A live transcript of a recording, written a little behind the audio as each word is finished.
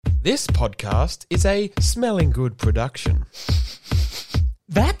This podcast is a Smelling Good production.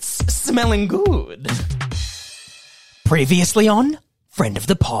 That's smelling good. Previously on Friend of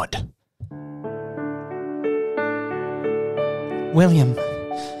the Pod. William,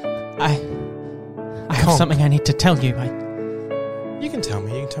 I have something I need to tell you. You can tell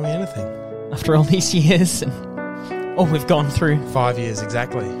me anything. After all these years and all we've gone through. 5 years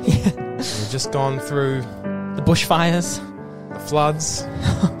exactly. Yeah. We've just gone through The bushfires. the floods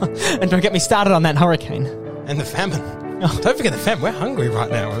And don't get me started on that hurricane. and the famine. Oh. Don't forget the famine. We're hungry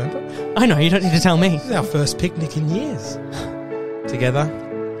right now, remember? I know, you don't need to tell me. This is our first picnic in years. Together.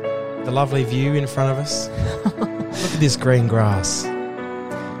 The lovely view in front of us. Look at this green grass.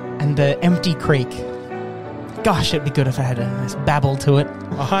 And the empty creek. Gosh, it'd be good if I had a nice babble to it.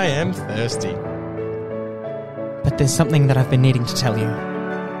 I am thirsty. But there's something that I've been needing to tell you.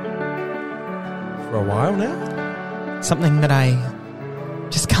 For a while now? Something that I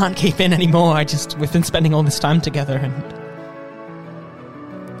just can't keep in anymore. We've been spending all this time together and...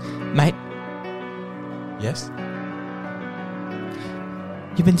 Mate, Yes?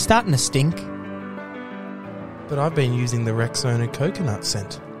 you've been starting to stink. But I've been using the Rexona coconut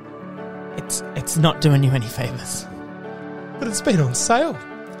scent. It's not doing you any favours. But it's been on sale.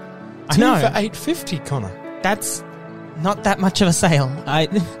 I know. Two for $8.50, Connor. That's not that much of a sale.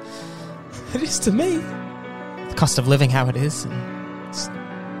 It is to me. The cost of living how it is. It's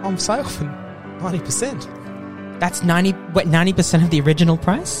on sale for 90%. That's 90% of the original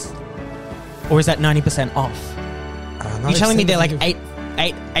price? Or is that 90% off? You're telling me they're like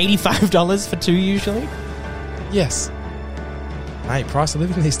 $85 for two usually? Yes. Mate, price of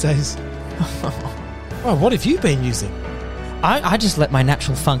living these days. Well, what have you been using? I just let my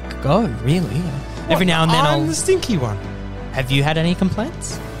natural funk go, really. Every now and then I'm the stinky one. Have you had any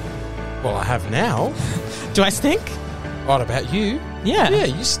complaints? Well, I have now. Do I stink? What about you? Yeah. Yeah,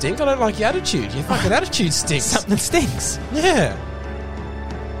 you stink. I don't like your attitude. Your fucking attitude stinks. Something stinks. Yeah.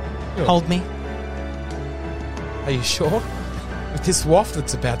 Hold me. Are you sure? With this waft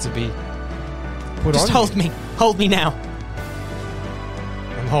that's about to be put Just on hold you. me. Hold me now.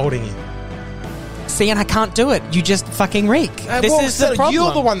 I'm holding you. See, and I can't do it. You just fucking reek. This is the problem.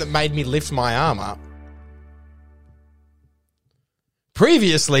 You're the one that made me lift my arm up.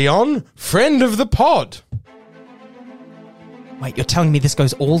 Previously on Friend of the Pod. Wait, you're telling me this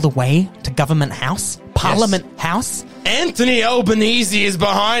goes all the way to Government House? Parliament House? Anthony Albanese is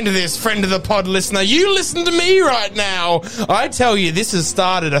behind this, Friend of the Pod listener. You listen to me right now. I tell you, this has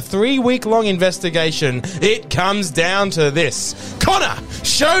started a 3-week-long investigation. It comes down to this. Connor,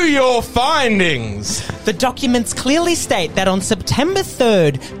 show your findings. The documents clearly state that on September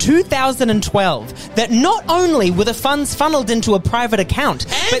 3rd, 2012, that not only were the funds funneled into a private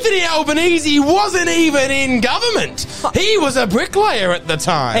account, Anthony Albanese wasn't even in government. He was a bricklayer at the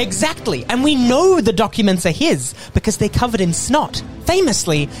time. Exactly, and we know the documents are his because they're covered in snot.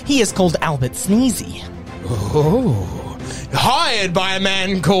 Famously, he is called Albert Sneezy. Oh. Hired by a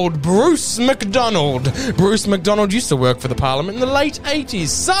man called Bruce MacDonald. Bruce MacDonald used to work for the Parliament in the late 80s,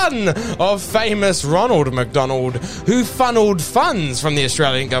 son of famous Ronald MacDonald, who funneled funds from the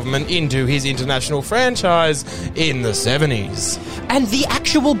Australian government into his international franchise in the 70s. And the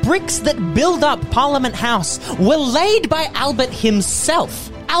actual bricks that build up Parliament House were laid by Albert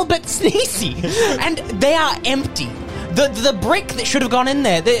himself, Albert Sneezy, and they are empty. The brick that should have gone in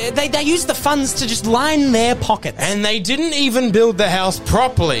there, they used the funds to just line their pockets. And they didn't even build the house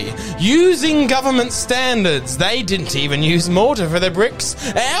properly. Using government standards, they didn't even use mortar for the bricks.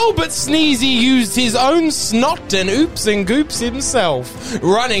 Albert Sneezy used his own snot and oops and goops himself,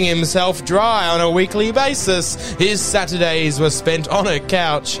 running himself dry on a weekly basis. His Saturdays were spent on a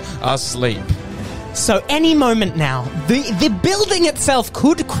couch, asleep. So any moment now, the building itself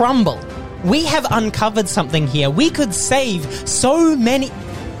could crumble. We have uncovered something here. We could save so many...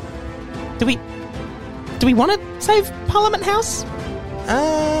 Do we want to save Parliament House?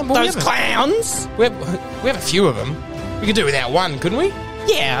 Well, Those clowns? We have a few of them. We could do without one, couldn't we?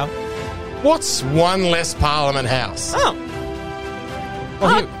 Yeah. What's one less Parliament House? Oh.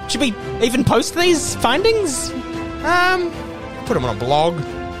 Well, Should we even post these findings? put them on a blog.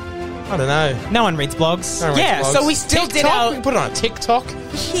 I don't know. No one reads blogs. No one reads Yeah, blogs. so we still did TikTok? our... We can put it on a TikTok.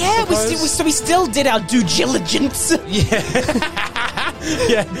 Yeah, we still did our due diligence. Yeah.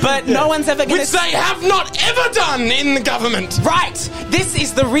 Yeah. But no one's ever going Which they have not ever done in the government. Right! This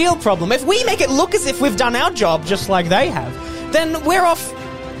is the real problem. If we make it look as if we've done our job just like they have, then we're off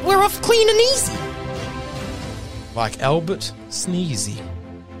clean and easy. Like Albert Sneezy.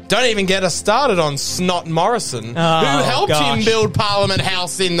 Don't even get us started on Snot Morrison, who helped him build Parliament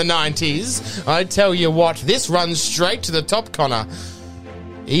House in the 90s. I tell you what, this runs straight to the top, Connor.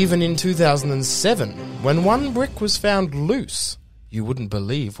 Even in 2007, when one brick was found loose, you wouldn't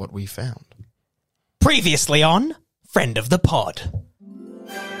believe what we found. Previously on Friend of the Pod.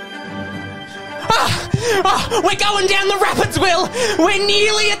 We're going down the rapids, Will. We're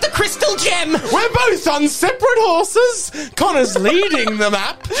nearly at the Crystal Gem. We're both on separate horses. Connor's leading the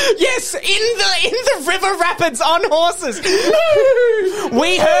map. Yes, in the river rapids on horses.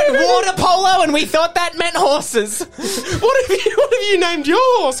 We heard water polo and we thought that meant horses. What have you named your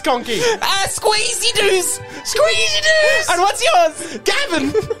horse, Conky? Squeezy Doos. Squeezy Doos. And what's yours?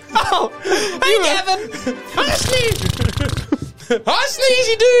 Gavin. Oh, hey, Gavin. Hi,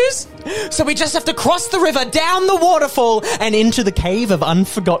 Sneezy Doos. So we just have to cross the river, down the waterfall, and into the cave of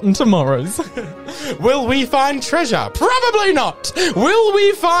unforgotten tomorrows. Will we find treasure? Probably not. Will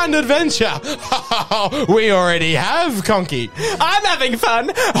we find adventure? We already have, Conky. I'm having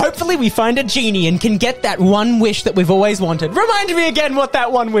fun. Hopefully we find a genie and can get that one wish that we've always wanted. Remind me again what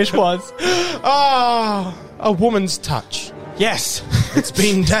that one wish was. A woman's touch. Yes. It's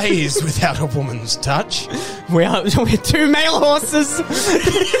been days without a woman's touch. We're two male horses.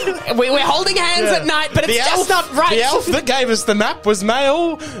 We're holding hands at night, but it's just not right. The elf that gave us the map was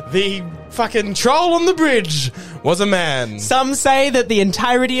male. The fucking troll on the bridge was a man. Some say that the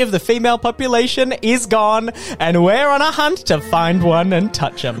entirety of the female population is gone, and we're on a hunt to find one and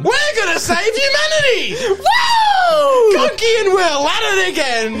touch him. We're gonna save humanity! Woo! Conky and Will at it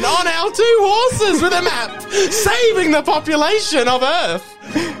again on our two horses with a map, saving the population of Earth.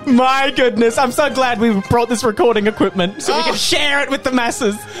 My goodness, I'm so glad we brought this recording equipment so we can share it with the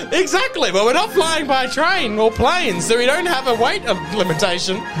masses. Exactly, but we're not flying by train or plane, so we don't have a weight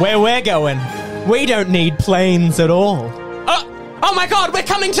limitation. Where we're going, we don't need planes at all. Oh my god, we're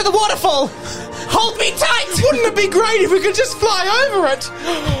coming to the waterfall! Hold me tight! Wouldn't it be great if we could just fly over it?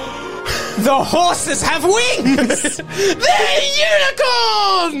 The horses have wings! They're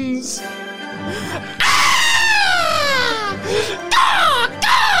unicorns!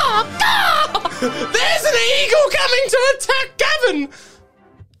 There's an eagle coming to attack Gavin!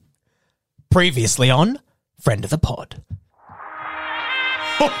 Previously on Friend of the Pod.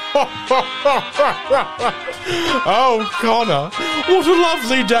 Oh, Connor, what a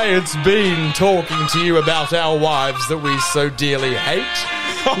lovely day it's been talking to you about our wives that we so dearly hate.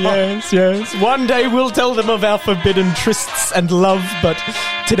 Yes. One day we'll tell them of our forbidden trysts and love, but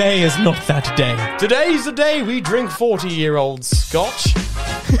today is not that day. Today's the day we drink 40-year-old scotch.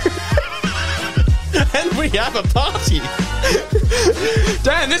 And we have a party.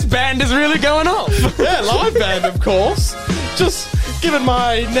 Damn, this band is really going off. Yeah, live band, of course. Just giving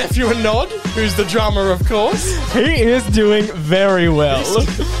my nephew a nod, who's the drummer, of course. He is doing very well.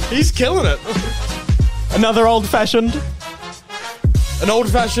 He's killing it. Another old-fashioned? An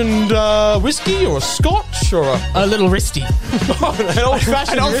old-fashioned whiskey or a scotch or a little wristy. An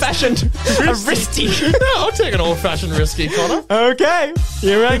old-fashioned a wristy. No, I'll take an old-fashioned whiskey, Connor. Okay,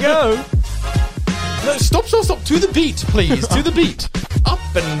 here I go. No, stop. To the beat, please. To the beat. Up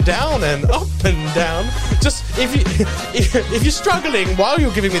and down and up and down. Just, if you're struggling while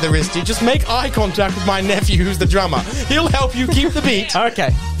you're giving me the wristy, just make eye contact with my nephew who's the drummer. He'll help you keep the beat.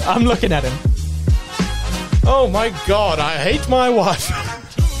 Okay, I'm looking at him. Oh my god, I hate my wife.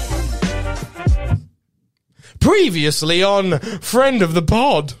 Previously on Friend of the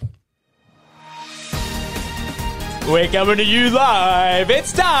Pod. We're coming to you live.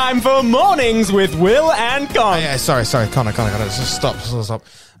 It's time for Mornings with Will and Con. Yeah, sorry, Connor, just stop.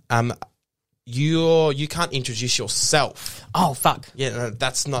 You can't introduce yourself. Oh, fuck. Yeah, no,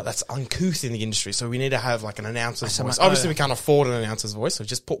 that's uncouth in the industry, so we need to have like an announcer's voice. Obviously, we can't afford an announcer's voice, so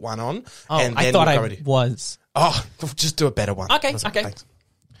just put one on. Oh, and then I thought I was. Oh, just do a better one. Okay. Thanks.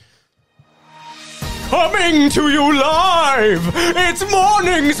 Coming to you live, it's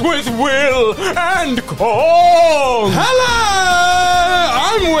Mornings with Will and Kong. Hello,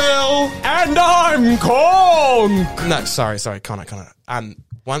 I'm Will. And I'm Kong. No, sorry, Connor.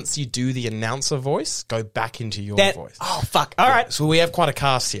 Once you do the announcer voice, go back into your voice. Oh, fuck. All right. So we have quite a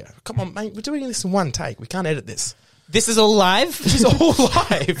cast here. Come on, mate. We're doing this in one take. We can't edit this. This is all live? This is all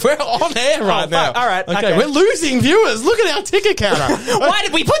live. We're on air right now. All right. Okay, we're losing viewers. Look at our ticket counter. Why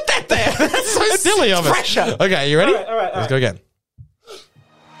did we put that there? That's so silly of us. Pressure. Okay, you ready? All right. Let's go again.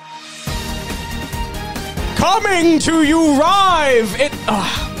 Coming to you live.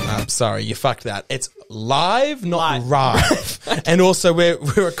 I'm sorry, you fucked that. It's live, not live. And also, we're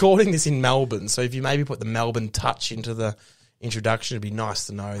recording this in Melbourne, so if you maybe put the Melbourne touch into the introduction, it'd be nice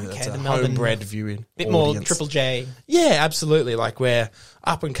to know that it's a homebred viewing bit audience. More Triple J. Yeah, absolutely. Like, we're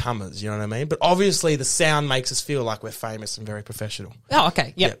up and comers, you know what I mean? But obviously, the sound makes us feel like we're famous and very professional. Oh,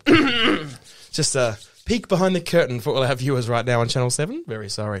 okay. Yep. Just to peek behind the curtain for all our viewers right now on Channel 7. Very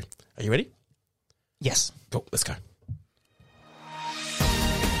sorry. Are you ready? Yes. Cool, let's go.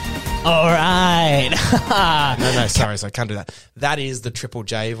 All right. No, sorry, I can't do that. That is the Triple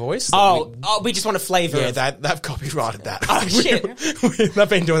J voice. We just want a flavour. Yeah, they've copyrighted that. Oh, shit. They've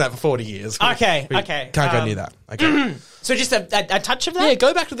been doing that for 40 years. Okay. Can't go near that. Okay. So just a touch of that? Yeah,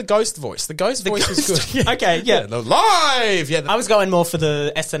 go back to the ghost voice. The ghost voice was good. Yeah. Okay, yeah. The live! Yeah. I was going more for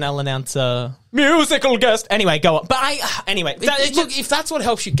the SNL announcer musical guest. Anyway, go on. But Look, if that's what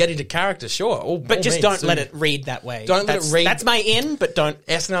helps you get into character, sure. But just don't let it read that way. Don't let it read. That's my in, but don't.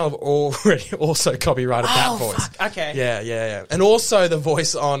 SNL have already also copyrighted that voice. Fuck. Okay. Yeah. And also the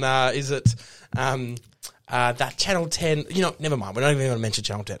voice on, that Channel 10. Never mind. We're not even going to mention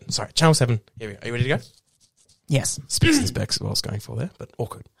Channel 10. Sorry, Channel 7. Here we go. Are you ready to go? Yes. Specs and Specs is what I was going for there, but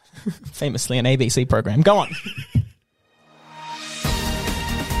awkward. Famously an ABC program. Go on.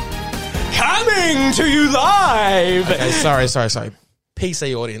 Coming to you live! Okay, sorry.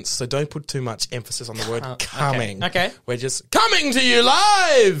 PC audience, so don't put too much emphasis on the word coming. Okay. We're just coming to you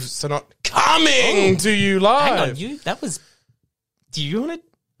live! So not coming to you live. Hang on, do you want to...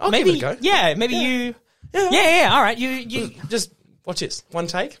 I'll give it a go. Yeah, maybe you... Yeah, all right. You just watch this. One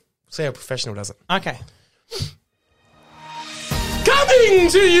take. See how professional does it. Okay. Coming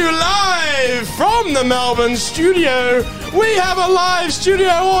to you live from the Melbourne studio, we have a live studio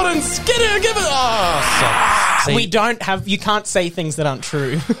audience. Skinner, give it... Oh, we don't have... You can't say things that aren't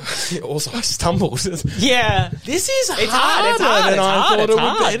true. Also, I stumbled. Yeah. This is It's harder hard. than I thought it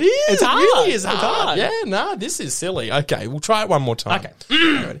would be. It is. It's It hard. really is It's hard. hard. Yeah, no, this is silly. Okay, we'll try it one more time.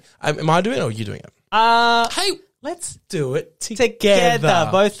 Okay. Am I doing it or are you doing it? Hey, let's do it together.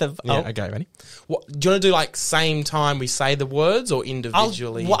 Both of... Yeah, okay, ready? What, do you want to do same time we say the words or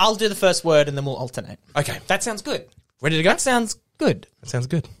individually? I'll do the first word and then we'll alternate. Okay. That sounds good. Ready to go? That sounds good. That sounds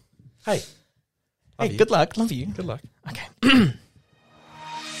good. Hey. Hey, good luck. Love you. Good luck. Okay.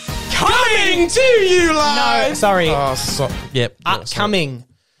 Coming to you live! No, sorry. Oh, yep. Coming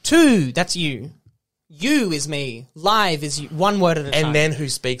to, that's you. You is me. Live is you. One word at a time. And then who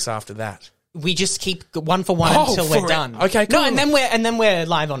speaks after that? We just keep one for one until we're done. Okay, cool. No, and then we're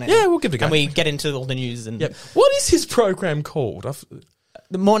live on it. Yeah, we'll give it a go. And we get into all the news and Yep. What is his program called?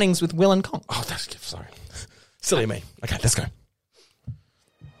 the mornings with Will and Kong. Oh, sorry. Silly me. Okay, let's go.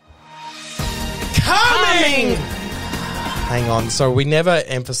 Coming! Hang on. So we never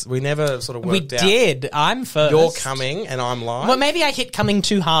sort of worked out. We did. I'm first. You're coming and I'm live. Well, maybe I hit coming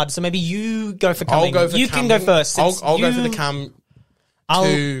too hard, so maybe you go for coming. I'll go for you coming. can go first. I'll go for the come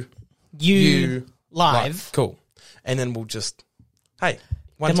to you live. Cool. And then we'll just, hey,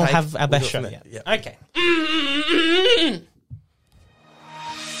 one Then we'll take, have our best show. do it from there. Yeah. Okay.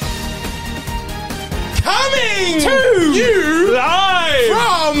 Coming to you live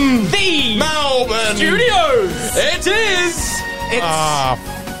from the Melbourne Studios. It is.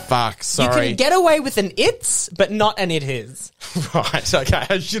 Fuck. You Sorry. can get away with an it's, but not an it is. Right. Okay.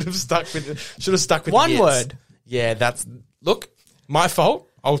 I should have stuck with One the it's. word. Yeah. Look, my fault.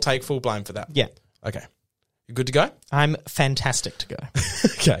 I'll take full blame for that. Yeah. Okay. You good to go? I'm fantastic to go.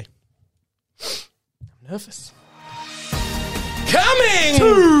 Okay. I'm nervous. Coming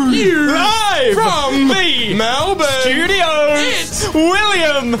to you live from the Melbourne Studios. It's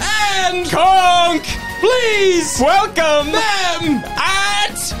William and Conk. please Welcome them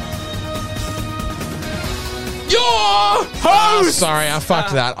at your host. Sorry, I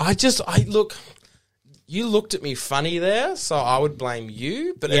fucked that. Look. You looked at me funny there, so I would blame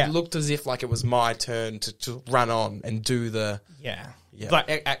you. But Yeah. it looked as if it was my turn to run on and do the. Yeah. Yeah. But,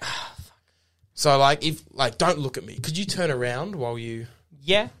 So if don't look at me. Could you turn around while you?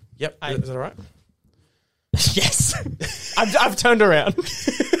 yeah. Yep. Is that all right? Yes. I've turned around.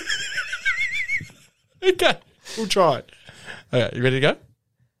 Okay, we'll try it. Okay, you ready to go?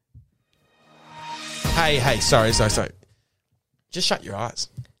 Hey, sorry. Just shut your eyes.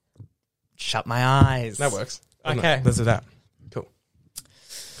 Shut my eyes. That works. Okay. Let's do that. Cool.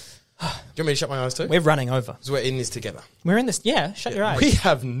 Do you want me to shut my eyes too? We're running over. Because we're in this together. We're in this. Yeah, shut your eyes. We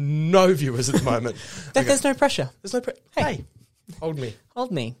have no viewers at the moment. There's no pressure. There's no Hey, hold me.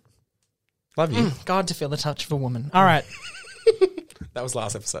 Hold me. Love you. God, to feel the touch of a woman. All right. That was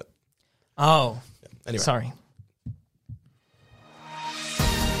last episode. Oh. Anyway. Sorry.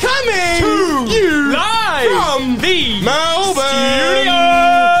 Coming to you live from the Melbourne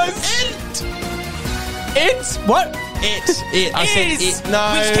Studios. It's what? I said it.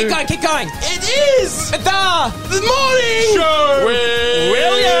 No. Keep going. It is the morning show with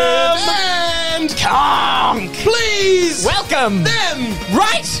William and Conk. Please Welcome them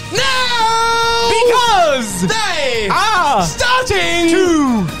right now because they are starting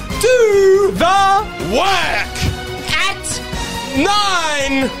to Do the work at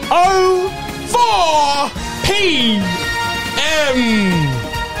 9:04 p.m.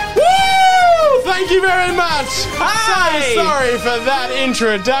 Woo! Thank you very much. Hi. So sorry for that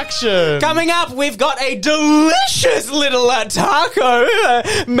introduction. Coming up, we've got a delicious little taco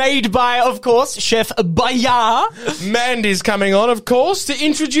made by, of course, Chef Bayard. Mandy's coming on, of course, to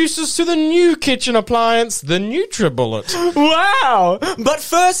introduce us to the new kitchen appliance, the NutriBullet. Wow! But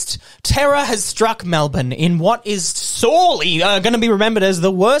first, terror has struck Melbourne in what is sorely going to be remembered as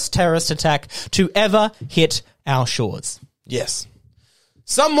the worst terrorist attack to ever hit our shores. Yes.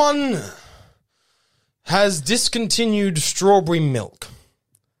 Someone has discontinued strawberry milk.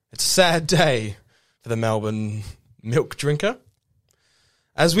 It's a sad day for the Melbourne milk drinker,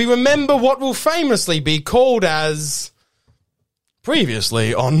 as we remember what will famously be called as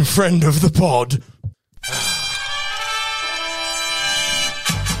previously on Friend of the Pod.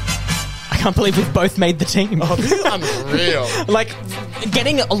 I can't believe we've both made the team. Oh, this is unreal. Like,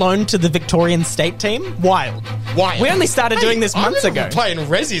 getting a loan to the Victorian state team? Wild. Why? We only started doing this months ago. Playing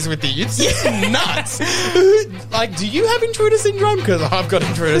resis with you. It's nuts. Like, do you have intruder syndrome? Because I've got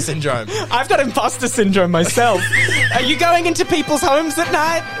intruder syndrome. I've got imposter syndrome myself. Are you going into people's homes at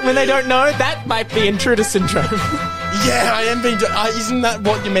night when they don't know? That might be intruder syndrome. Yeah, I am being... isn't that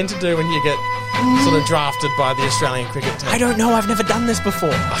what you're meant to do when you get sort of drafted by the Australian cricket team? I don't know. I've never done this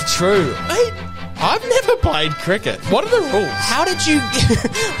before. Oh, true. I've never played cricket. What are the rules? How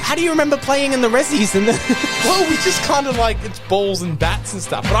do you remember playing in the resis and the... Well, we just kind of like, it's balls and bats and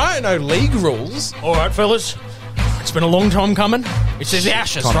stuff, but I don't know league rules. All right, fellas. It's been a long time coming. It's the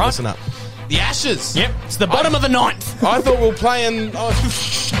Ashes, Connor, right? listen up. The Ashes? Yep. It's the bottom of the ninth. I thought we were playing... I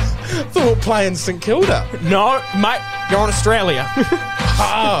thought we were playing St Kilda. No, mate. You're on Australia.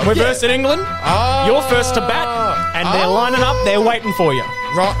 We're versus England. You're first to bat. And they're lining up. They're waiting for you.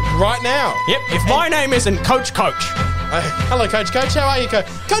 Right now? Yep. If my name isn't Coach. Hello, Coach. How are you, Coach?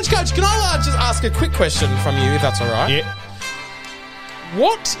 Coach, can I just ask a quick question from you, if that's all right? Yep.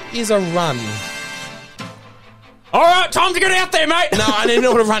 What is a run? All right, time to get out there, mate. No, I didn't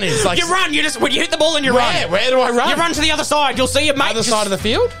know what a run is. Like, you run. You just when you hit the ball and you run. Where do I run? You run to the other side. You'll see it, mate. Other side of the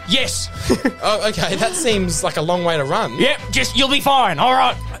field? Yes. Oh, okay. That seems like a long way to run. Yep. You'll be fine. All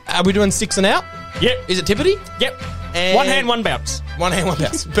right. Are we doing 6 and out? Yep. Is it tippity? Yep. And one hand, one bounce. One hand, one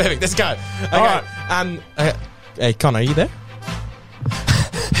bounce. Perfect. Let's go. Okay. All right. Hey, Connor, are you there?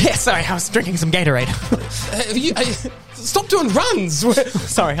 Yeah, sorry. I was drinking some Gatorade. Stop doing runs.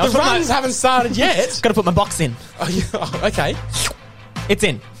 Sorry. The runs haven't started yet. Got to put my box in. Oh, okay. It's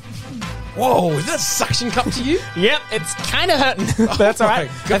in. Whoa, is that a suction cup to you? Yep, it's kind of hurting, but that's all right.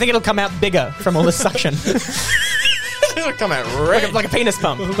 I think it'll come out bigger from all this suction. It'll come out red. Like a penis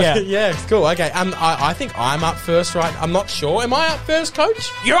pump. Yeah. Yeah, cool. Okay, I think I'm up first, right? I'm not sure. Am I up first,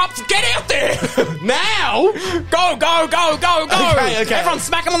 Coach? You're up. Get out there. Now? Go. Okay. Everyone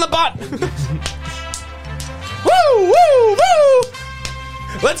smack him on the butt. Woo!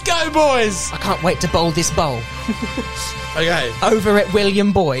 Let's go, boys. I can't wait to bowl this bowl. Okay. Over at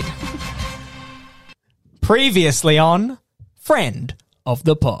William Boyd. Previously on Friend of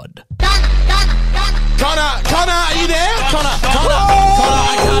the Pod. Connor, are you there? Connor,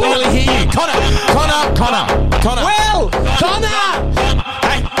 I can't really hear you. Connor. Well, Connor!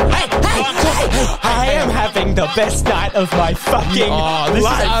 Hey! I am having the best night of my fucking This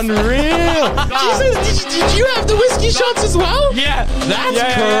life. is unreal. Did you have the whiskey shots as well? Yeah. That's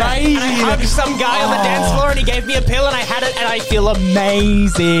Yeah. crazy. I hugged some guy on the dance floor and he gave me a pill and I had it and I feel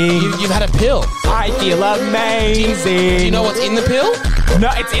amazing. You've had a pill. I feel amazing. Do you know what's in the pill? No,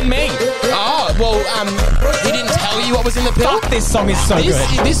 it's in me. Oh, well, he didn't tell you what was in the pill? Fuck, this song is so good.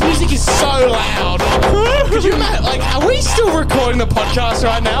 This music is so loud. Could you imagine, like, are we still recording the podcast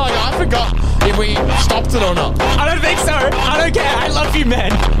right now? Like, I forgot if we stopped it or not. I don't think so. I don't care. I love you,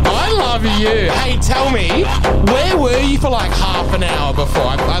 man. I love you. Hey, tell me, where were you for like half an hour before?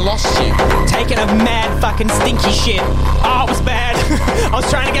 I lost you. Taking a mad fucking stinky shit. Oh, it was bad. I was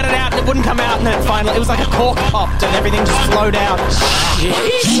trying to get it out and it wouldn't come out and then it finally, it was like a cork popped and everything just flowed out.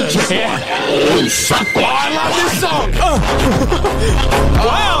 Jesus. Yeah. Oh, I love this song.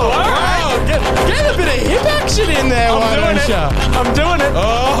 Wow, all right. Wow, get a bit of hip action in there, I'm doing it.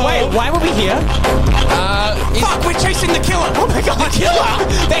 Oh. Wait, why were we here? Fuck, we're chasing the killer. Oh my god, the killer.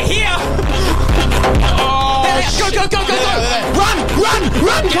 They're here. Oh, Go. There. Run.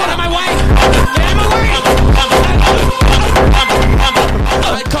 Get out of my way.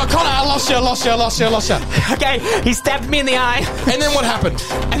 Connor, I lost you. Okay, he stabbed me in the eye. And then what happened?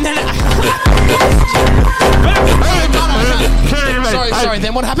 And then... Sorry,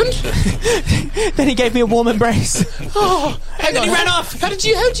 then what happened? then he gave me a warm embrace. Oh, And then he ran off. How did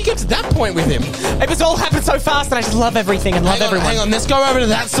you get to that point with him? It was all happened so fast and I just love everything and love everyone. Hang on, let's go over to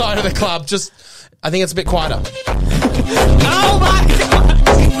that side of the club. I think it's a bit quieter. Oh my god!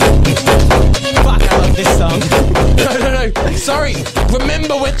 Fuck, I love this song. No. Sorry.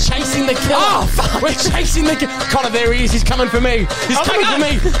 Remember, we're chasing the killer. Oh, fuck. We're chasing the killer. Connor, there he is. He's coming for me. He's coming for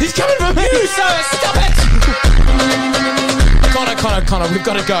me. You, sir, stop it! Connor, we've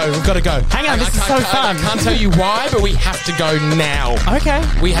got to go. Hang on, this is so fun. I can't tell you why, but we have to go now. Okay.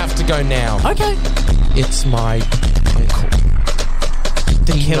 We have to go now. Okay. It's my uncle.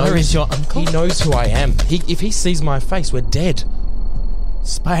 The killer is your uncle? He knows who I am. If he sees my face, we're dead.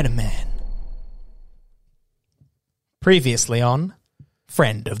 Spider-Man. Previously on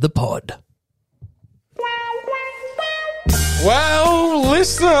Friend of the Pod. Well,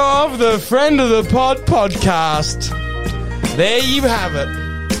 listener of the Friend of the Pod podcast, there you have it.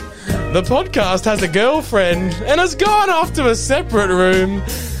 The podcast has a girlfriend and has gone off to a separate room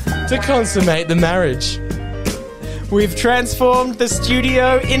to consummate the marriage. We've transformed the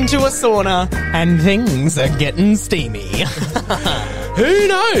studio into a sauna and things are getting steamy. Who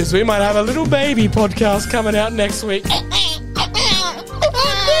knows? We might have a little baby podcast coming out next week. There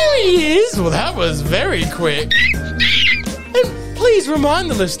he is. Well, that was very quick. And please remind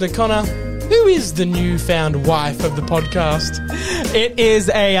the listener, Connor, who is the newfound wife of the podcast? It is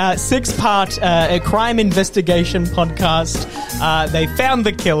a 6-part crime investigation podcast. They found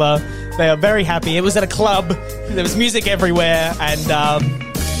the killer. They are very happy. It was at a club. There was music everywhere, and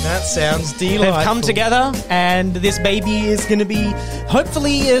that sounds delightful. they've come together, and this baby is going to be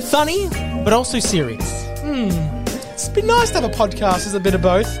hopefully funny, but also serious. It's been nice to have a podcast as a bit of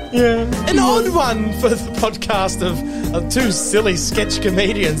both. Yeah. An odd one for the podcast of two silly sketch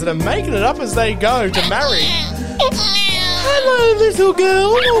comedians that are making it up as they go to marry. Hello, little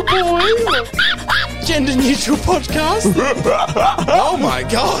girl or boy. Gender neutral podcast. Oh my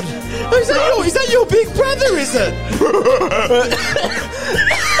god. Is that your big brother, is it?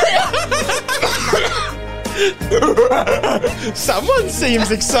 Someone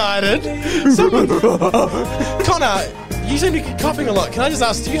seems excited. Connor, you seem to be coughing a lot. Can I just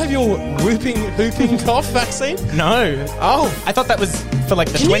ask, do you have your whooping cough vaccine? No. Oh. I thought that was for like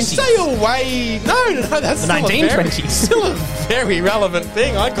the Can 20s. you stay away? No, that's The still 1920s. Still a very relevant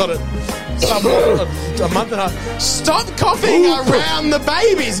thing. I got it somewhat a month and a half. Stop coughing around the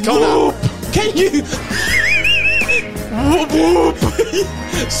babies, Connor. Can you...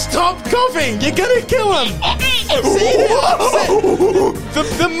 Stop coughing. You're going to kill him. See, they're upset.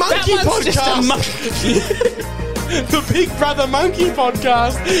 The monkey podcast. The Big Brother Monkey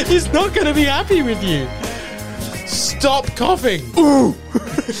podcast is not going to be happy with you. Stop coughing. Ooh.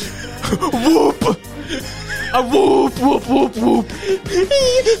 Whoop. A whoop, whoop, whoop, whoop.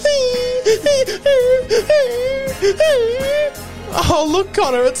 Oh, look,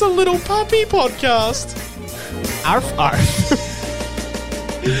 Connor, it's a little puppy podcast. Arf, arf.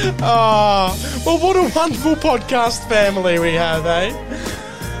 Oh, well, what a wonderful podcast family we have, eh?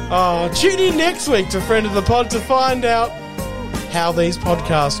 Oh, tune in next week to Friend of the Pod to find out how these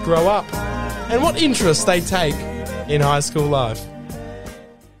podcasts grow up and what interest they take in high school life.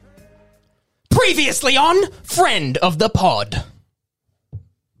 Previously on Friend of the Pod.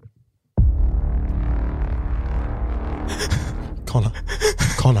 Connor.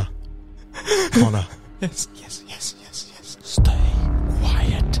 Yes. Stay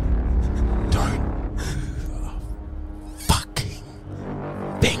quiet. Don't fucking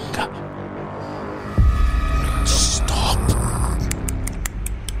finger. Stop.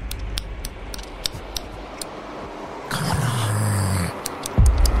 Connor,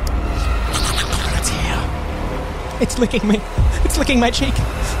 it's here. It's licking me. It's licking my cheek.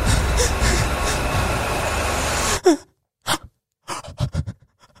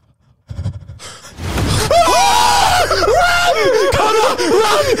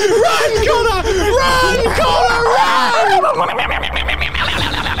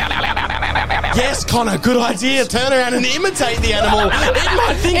 Yes, Connor, good idea. Turn around and imitate the animal. It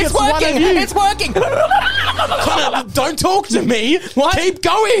might think it's one of you. It's working. Connor, don't talk to me. What? Keep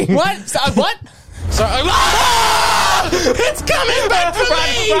going. What? What? So, it's coming back for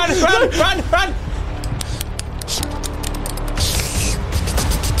me. Run.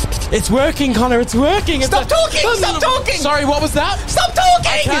 It's working, Connor. It's working. Stop talking. Sorry, what was that? Stop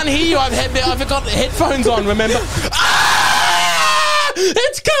talking. I can't hear you. I've got headphones on, remember?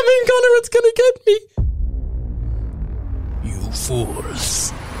 It's coming, Connor. It's going to get me. You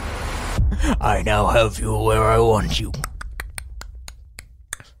fools. I now have you where I want you.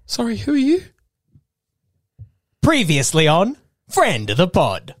 Sorry, who are you? Previously on Friend of the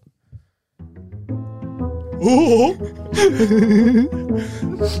Pod. Oh. Who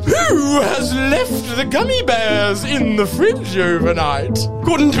has left the gummy bears in the fridge overnight?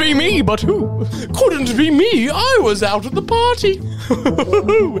 Couldn't be me, but who? Couldn't be me. I was out at the party.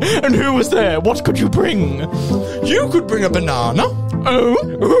 And who was there? What could you bring? You could bring a banana. Oh?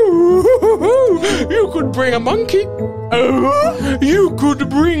 You could bring a monkey. Oh? You could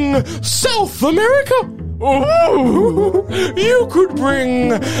bring South America. Oh, you could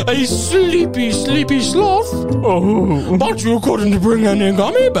bring a sleepy sloth. Oh. But you couldn't bring any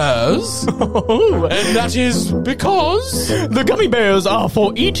gummy bears. Oh. And that is because The gummy bears are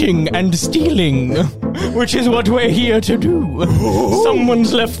for eating and stealing, which is what we're here to do.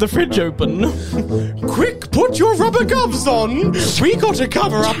 Someone's left the fridge open. Quick, put your rubber gloves on. We got to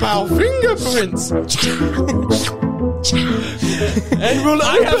cover up our fingerprints. And we'll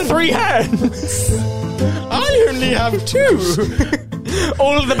I have 3 hands. I only have 2.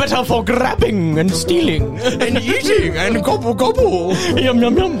 All the better for grabbing and stealing. And eating and gobble gobble. Yum,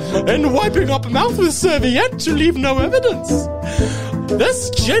 yum, yum. And wiping up mouth with serviette to leave no evidence. Let's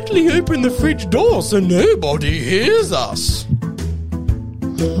gently open the fridge door so nobody hears us.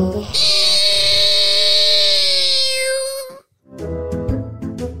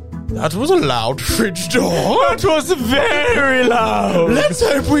 That was a loud fridge door. That was very loud. Let's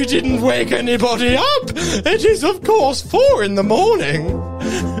hope we didn't wake anybody up. It is, of course, 4 in the morning.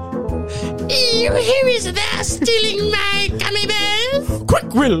 Who is there stealing my gummy bears?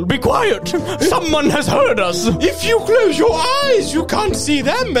 Quick, Will, be quiet. Someone has heard us. If you close your eyes, you can't see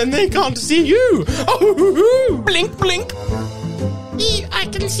them and they can't see you. Oh, Blink, blink. I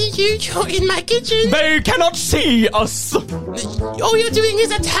can see you. You're in my kitchen. They cannot see us. All you're doing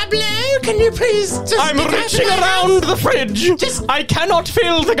is a tableau. Can you please just I'm get out of reaching my around house? the fridge. Just- I cannot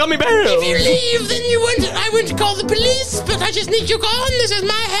feel the gummy bears. If you leave, then I won't call the police, but I just need you gone. This is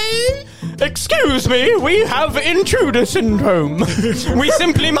my home. Excuse me, we have intruder syndrome. We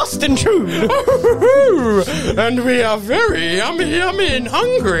simply must intrude. and we are very yummy and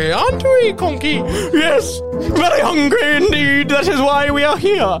hungry, aren't we, Conky? Yes, very hungry indeed. That is why we are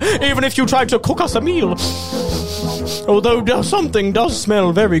here, even if you tried to cook us a meal. Although something does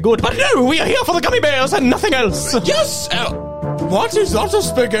smell very good. But no, we are here for the gummy bears and nothing else. Yes! What is that, a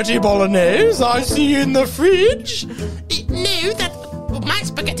spaghetti bolognese I see in the fridge? No, that my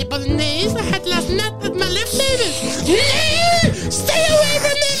spaghetti bolognese I had last night with my leftovers. No! Stay away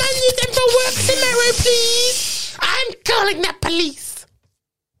from them. I need them for work tomorrow, please. I'm calling the police.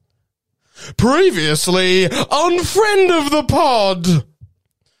 Previously on Friend of the Pod.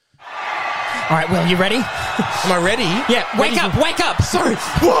 All right, Will, you ready? Am I ready? Yeah, wake up. Sorry.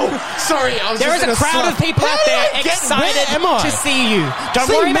 Whoa. Sorry. I was There just is a in crowd slump. of people How out did there I get- excited Where am I? to see you. Don't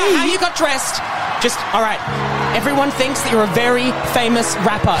See worry about me? how you got dressed. Just, all right. Everyone thinks that you're a very famous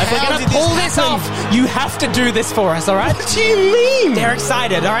rapper. If How we're going did to this pull this happen? off, you have to do this for us, all right? What do you mean? They're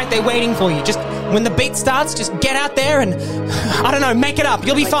excited, all right? They're waiting for you. Just when the beat starts, just get out there and, I don't know, make it up.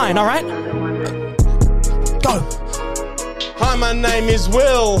 You'll be fine, all right? Go. Hi, my name is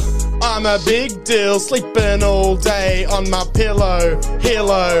Will. I'm a big deal, sleeping all day on my pillow.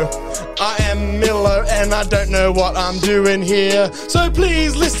 I am Milo and I don't know what I'm doing here. So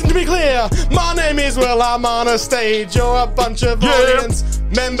please listen to me clear. My name is Will, I'm on a stage. You're a bunch of audience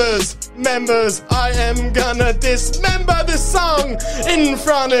members. I am gonna dismember this song in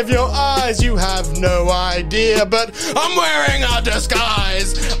front of your eyes. You have no idea, but I'm wearing a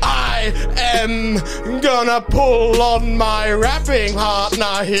disguise. I am gonna pull on my rapping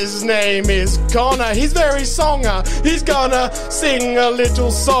partner. His name is Connor. He's very songer. He's gonna sing a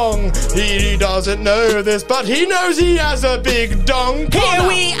little song. He doesn't know this, but he knows he has a big dong. Here Connor.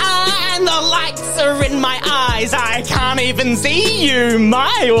 we are, and the lights are in my eyes. I can't even see you.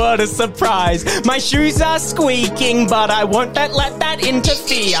 My, what a surprise. My shoes are squeaking, but I won't let that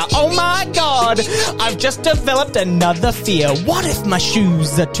interfere. Oh my god, I've just developed another fear. What if my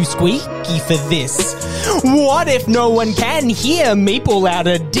shoes are too squeaky for this? What if no one can hear me pull out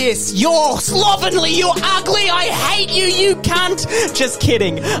a diss? You're slovenly, you're ugly, I hate you, you cunt. Just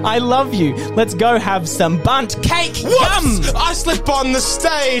kidding, I love you. Let's go have some bunt cake. Whoops! Yum! I slip on the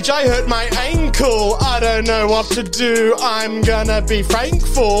stage, I hurt my ankle. I don't know what to do. I'm gonna be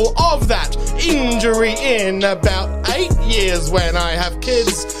thankful of that injury in about 8 years when I have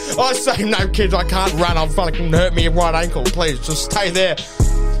kids. I say, no kids, I can't run. I'll fucking hurt me right ankle. Please, just stay there.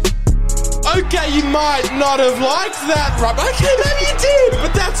 Okay, you might not have liked that, right? Okay, maybe you did,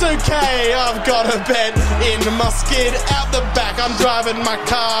 but that's okay. I've got a bed in Musket out the back. I'm driving my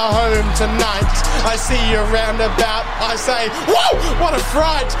car home tonight. I see you roundabout. I say, whoa, what a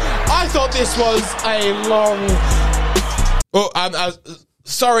fright. I thought this was a long...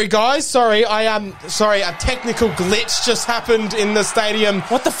 Sorry, guys. Sorry, sorry. A technical glitch just happened in the stadium.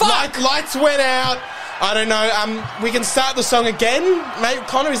 What the fuck? Lights went out. I don't know. We can start the song again. Maybe,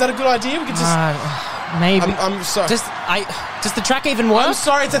 Connor, is that a good idea? We could just... maybe. I'm sorry. Does the track even work? I'm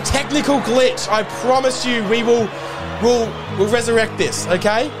sorry. It's a technical glitch. I promise you, we'll resurrect this.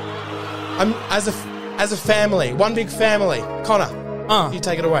 Okay? As a family, one big family. Connor, you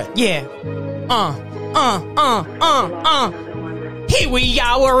take it away. Yeah. Here we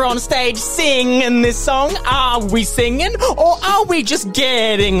are, we're on stage singing this song. Are we singing or are we just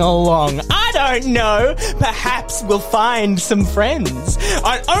getting along? I don't know. Perhaps we'll find some friends.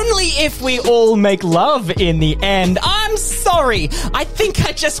 Only if we all make love in the end. I'm sorry. I think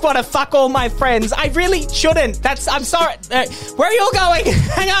I just want to fuck all my friends. I really shouldn't. I'm sorry. Where are you all going?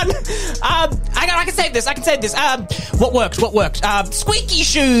 Hang on. I can save this. What worked? Squeaky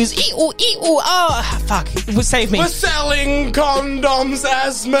shoes. Ew. Oh, fuck. Save me. We're selling condoms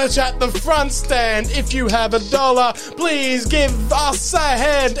as merch at the front stand. If you have $1, please give us a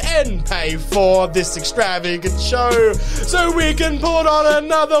hand and pay for this extravagant show so we can put on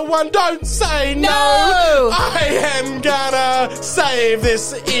another one. Don't say no. I am gonna save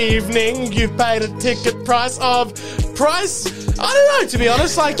this evening. You've paid a ticket price. I don't know, to be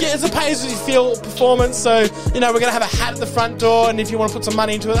honest. It's a pay-as-you-feel performance, so, we're going to have a hat at the front door, and if you want to put some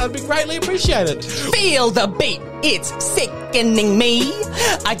money into it, that would be greatly appreciated. Feel the beat. It's sickening me.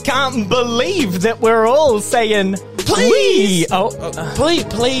 I can't believe that we're all saying, please.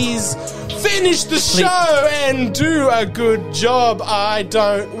 Please finish the show and do a good job. I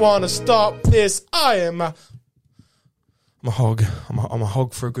don't want to stop this. I'm a hog. I'm a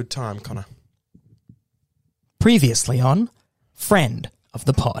hog for a good time, Connor. Previously on Friend of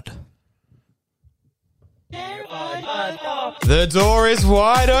the Pod. The door is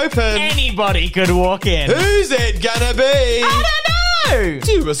wide open. Anybody could walk in. Who's it gonna be? I don't know.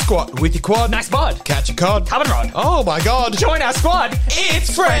 Do a squat with your quad. Nice bod. Catch a cod. Carbon rod. Oh my god. Join our squad.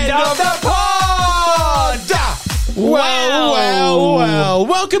 It's Friend of the Pod. Well.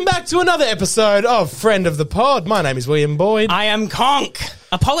 Welcome back to another episode of Friend of the Pod. My name is William Boyd. I am Conk.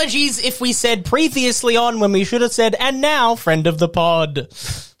 Apologies if we said previously on when we should have said, and now, Friend of the Pod.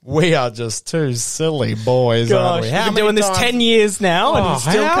 We are just two silly boys, aren't we? We've been doing this 10 years now and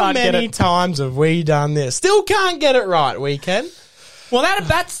still can't get it. How many times have we done this? Still can't get it right, we can. Well,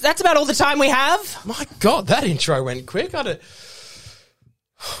 that's about all the time we have. My God, that intro went quick.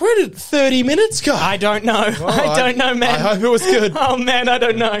 Where did 30 minutes go? I don't know. Well, I don't know, man. I hope it was good. Oh, man, I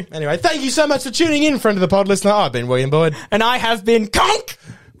don't know. Anyway, thank you so much for tuning in, Friend of the Pod listener. I've been William Boyd. And I have been Conk.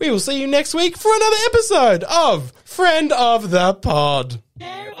 We will see you next week for another episode of Friend of the Pod.